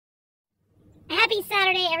Happy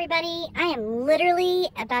Saturday, everybody. I am literally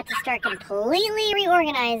about to start completely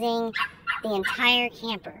reorganizing the entire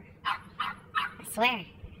camper. I swear.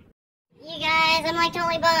 You guys, I'm like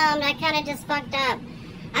totally bummed. I kind of just fucked up.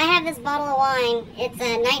 I have this bottle of wine. It's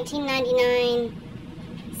a 1999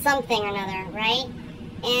 something or another, right?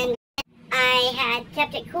 And I had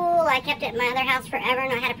kept it cool. I kept it in my other house forever,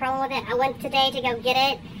 and I had a problem with it. I went today to go get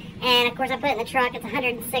it, and of course I put it in the truck. It's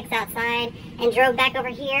 106 outside, and drove back over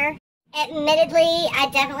here. Admittedly, I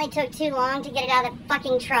definitely took too long to get it out of the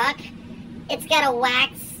fucking truck. It's got a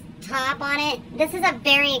wax top on it. This is a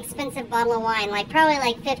very expensive bottle of wine, like probably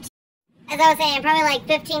like as I was saying, probably like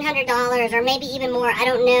 $1,500 or maybe even more. I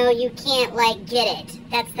don't know. You can't like get it.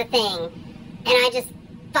 That's the thing. And I just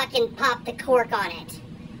fucking popped the cork on it.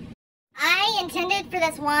 I intended for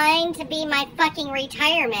this wine to be my fucking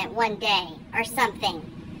retirement one day or something.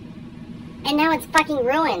 And now it's fucking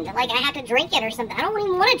ruined. Like I have to drink it or something. I don't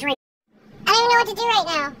even want to drink it. I don't even know what to do right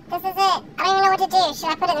now. This is it. I don't even know what to do. Should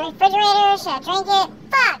I put it in the refrigerator? Should I drink it?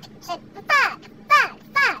 Fuck!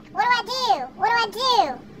 Fuck! What do I do? What do I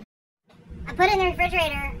do? I put it in the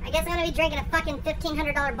refrigerator. I guess I'm gonna be drinking a fucking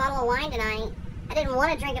 $1,500 bottle of wine tonight. I didn't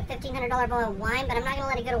want to drink a $1,500 bottle of wine, but I'm not gonna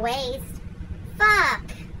let it go to waste.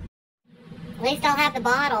 Fuck! At least I'll have the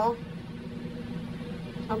bottle.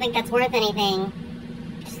 I don't think that's worth anything.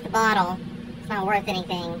 Just the bottle. It's not worth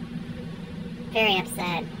anything. Very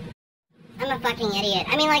upset. I'm a fucking idiot.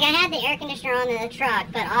 I mean, like, I had the air conditioner on in the truck,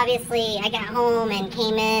 but obviously I got home and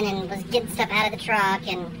came in and was getting stuff out of the truck,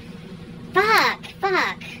 and fuck.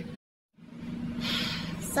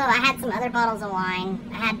 So I had some other bottles of wine.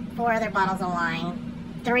 I had 4 other bottles of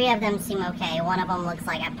wine. 3 of them seem okay. One of them looks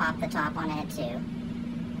like I popped the top on it, too.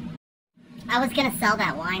 I was gonna sell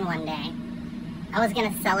that wine one day. I was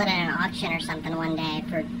gonna sell it at an auction or something one day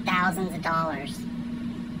for thousands of dollars.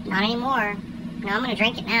 Not anymore. No, I'm gonna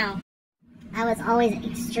drink it now. I was always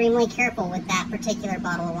extremely careful with that particular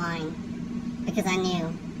bottle of wine because I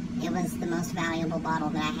knew it was the most valuable bottle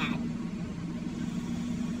that I had.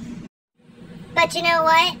 But you know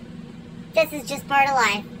what? This is just part of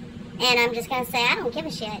life. And I'm just going to say I don't give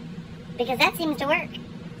a shit because that seems to work.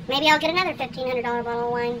 Maybe I'll get another $1,500 bottle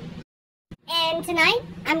of wine. And tonight,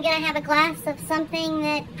 I'm going to have a glass of something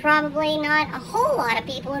that probably not a whole lot of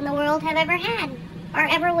people in the world have ever had or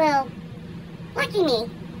ever will. Lucky me.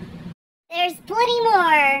 There's plenty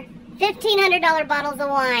more $1,500 bottles of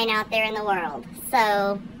wine out there in the world,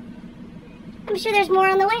 so I'm sure there's more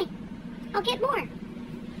on the way. I'll get more.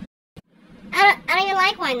 I don't even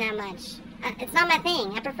like wine that much. It's not my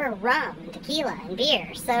thing. I prefer rum, and tequila, and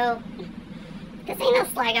beer, so this ain't no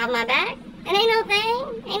slag off my back. It ain't no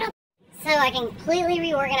thing. So I completely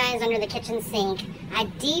reorganized under the kitchen sink. I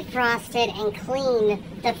defrosted and cleaned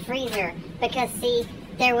the freezer because, see,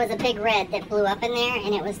 there was a big red that blew up in there,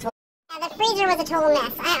 and it was totally... The freezer was a total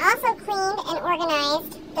mess. I also cleaned and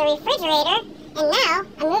organized the refrigerator, and now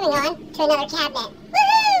I'm moving on to another cabinet.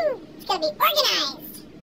 Woohoo! It's gonna be organized!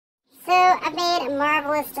 So I made a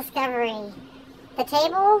marvelous discovery. The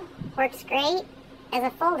table works great as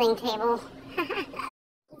a folding table. He's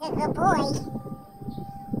a good boy.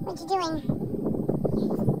 What you doing?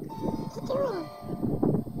 What you doing?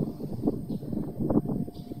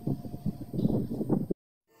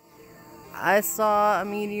 I saw a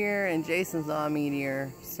meteor and Jason saw a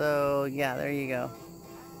meteor, so yeah, there you go.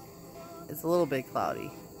 It's a little bit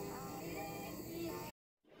cloudy.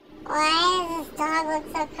 Why does this dog look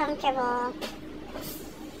so comfortable?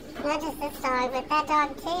 Not just this dog, but that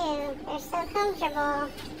dog too. They're so comfortable.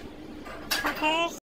 Fuckers.